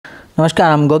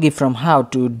Namaskar, I'm Gogi from How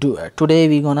to Do It. Today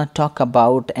we're gonna talk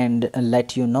about and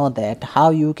let you know that how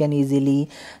you can easily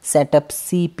set up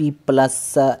CP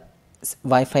Plus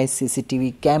Wi-Fi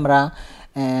CCTV camera,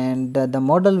 and the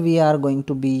model we are going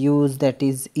to be used, that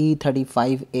is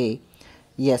E35A.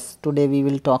 Yes, today we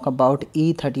will talk about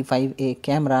E35A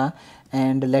camera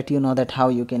and let you know that how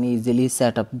you can easily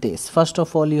set up this. First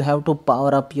of all, you have to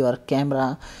power up your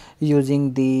camera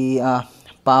using the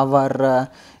power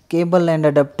cable and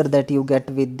adapter that you get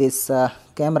with this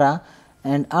camera.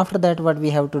 And after that, what we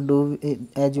have to do,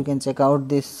 as you can check out,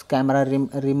 this camera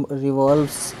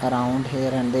revolves around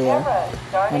here and there,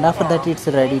 and after that it's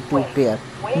ready to pair.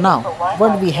 Now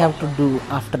what we have to do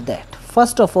after that,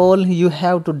 first of all you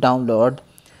have to download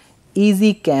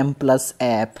EasyCam Plus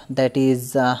app. That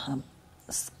is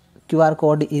QR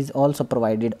code is also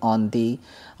provided on the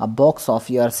box of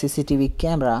your CCTV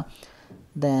camera.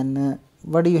 Then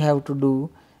what do you have to do?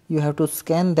 You have to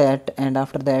scan that, and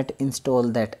after that install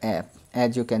that app,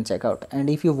 as you can check out. And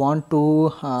if you want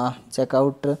to check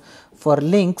out for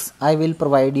links, I will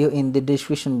provide you in the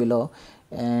description below,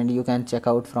 and you can check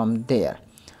out from there.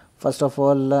 First of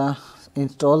all,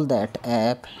 install that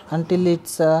app. Until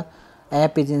its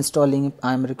app is installing,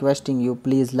 I am requesting you,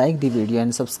 please like the video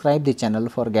and subscribe the channel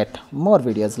for get more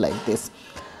videos like this.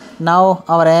 Now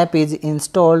our app is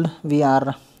installed, we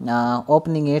are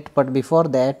opening it, but before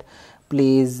that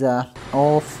please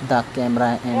off the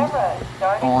camera and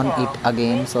on it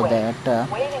again, so that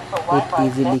it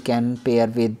easily can pair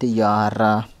with your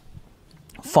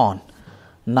phone.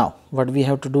 Now what we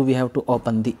have to do, we have to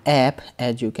open the app,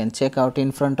 as you can check out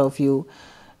in front of you,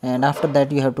 and after that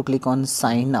you have to click on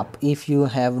sign up if you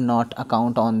have not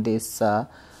account on this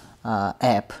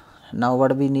app. Now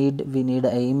what we need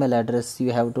an email address.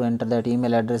 You have to enter that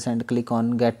email address and click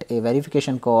on get a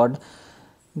verification code.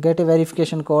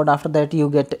 After that you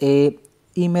get a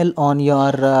email on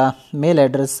your mail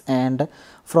address, and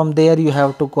from there you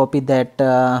have to copy that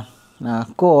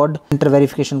code, enter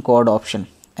verification code option,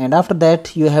 and after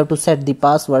that you have to set the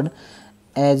password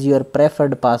as your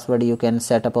preferred password. You can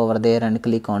set up over there and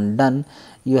click on done.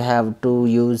 You have to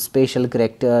use special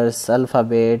characters,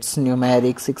 alphabets,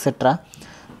 numerics, etc.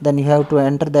 Then you have to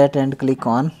enter that and click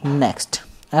on next.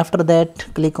 After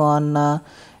that click on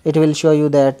it will show you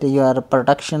that your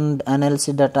production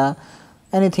analysis data,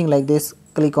 anything like this.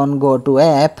 Click on go to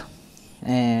app,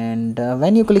 and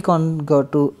when you click on go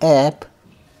to app,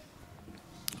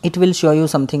 it will show you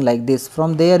something like this.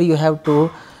 From there you have to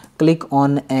click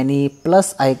on any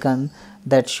plus icon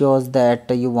that shows that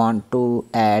you want to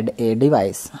add a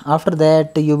device. After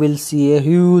that you will see a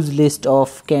huge list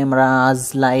of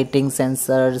cameras, lighting,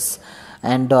 sensors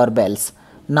and doorbells.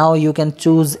 Now you can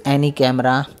choose any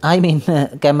camera,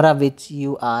 camera which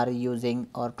you are using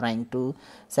or trying to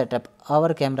set up.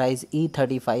 Our camera is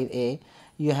E35A.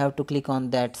 You have to click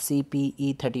on that CP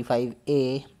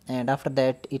E35A, and after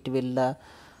that it will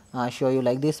show you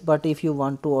like this. But if you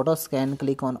want to auto scan,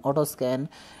 click on auto scan,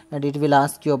 and it will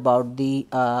ask you about the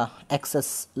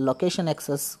location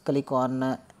access. Click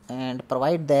on and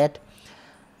provide that,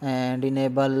 and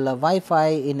enable Wi-Fi,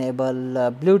 enable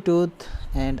Bluetooth,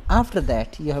 and after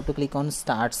that you have to click on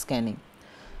start scanning.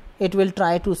 It will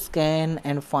try to scan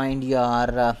and find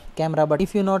your camera, but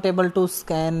if you're not able to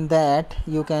scan that,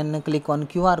 you can click on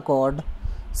QR code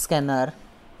scanner.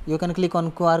 You can click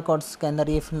on QR code scanner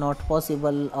if not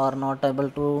possible or not able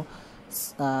to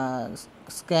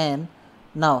scan.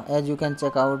 Now as you can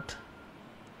check out,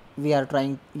 we are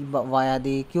trying via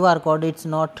the QR code, it's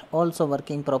not also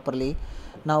working properly.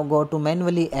 Now go to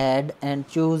manually add and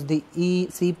choose the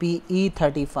CP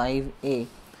E35A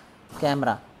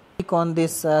camera. Click on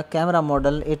this camera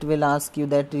model. It will ask you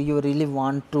that you really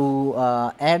want to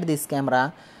add this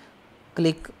camera.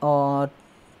 Click on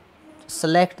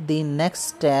select the next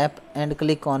step and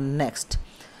click on next,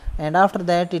 and after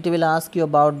that it will ask you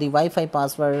about the Wi-Fi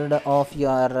password of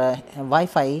your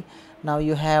Wi-Fi. Now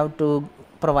you have to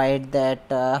provide that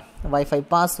Wi-Fi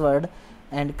password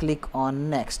and click on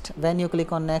next. When you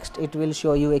click on next, it will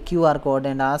show you a QR code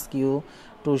and ask you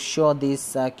to show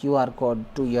this QR code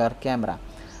to your camera.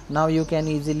 Now you can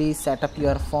easily set up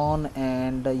your phone,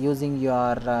 and using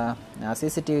your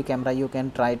CCTV camera you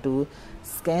can try to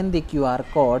scan the QR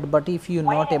code. But if you're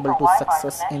not able to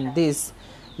success in this,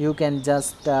 you can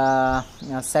just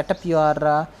set up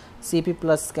your CP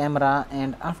Plus camera,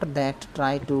 and after that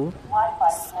try to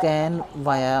scan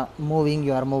via moving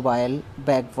your mobile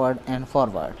backward and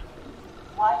forward.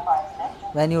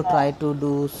 When you try to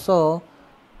do so,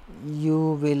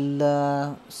 you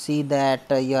will see that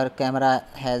your camera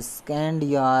has scanned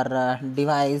your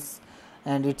device,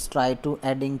 and it's try to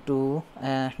adding to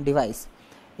device.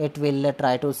 it will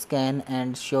try to scan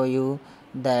and show you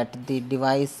that the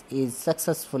device is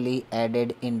successfully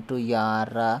added into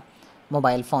your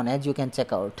mobile phone. As you can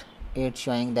check out, it's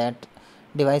showing that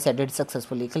device added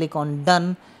successfully. Click on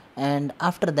done, and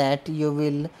after that you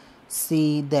will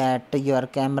see that your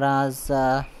camera's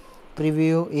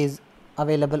preview is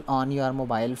available on your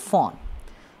mobile phone,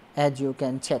 as you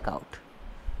can check out.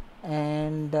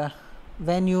 And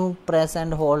when you press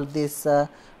and hold this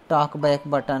talk back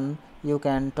button, you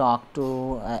can talk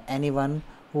to anyone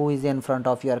who is in front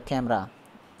of your camera.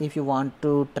 If you want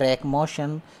to track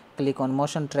motion, click on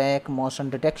motion track. Motion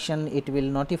detection, it will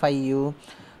notify you.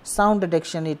 Sound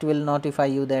detection, it will notify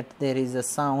you that there is a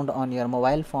sound on your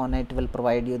mobile phone. It will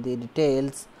provide you the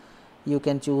details. You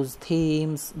can choose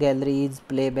themes, galleries,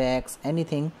 playbacks,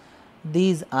 anything.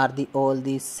 These are all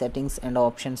these settings and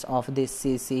options of this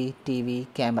CCTV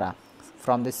camera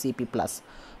from the CP Plus.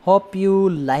 Hope you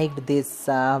liked this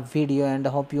video, and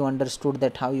hope you understood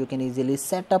that how you can easily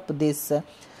set up this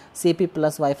CP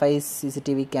Plus Wi-Fi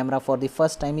CCTV camera for the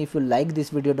first time. If you like this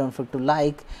video, don't forget to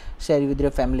like, share it with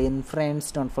your family and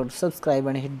friends. Don't forget to subscribe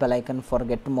and hit bell icon for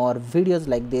get more videos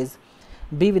like this.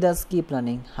 Be with us, keep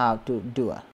learning how to do it.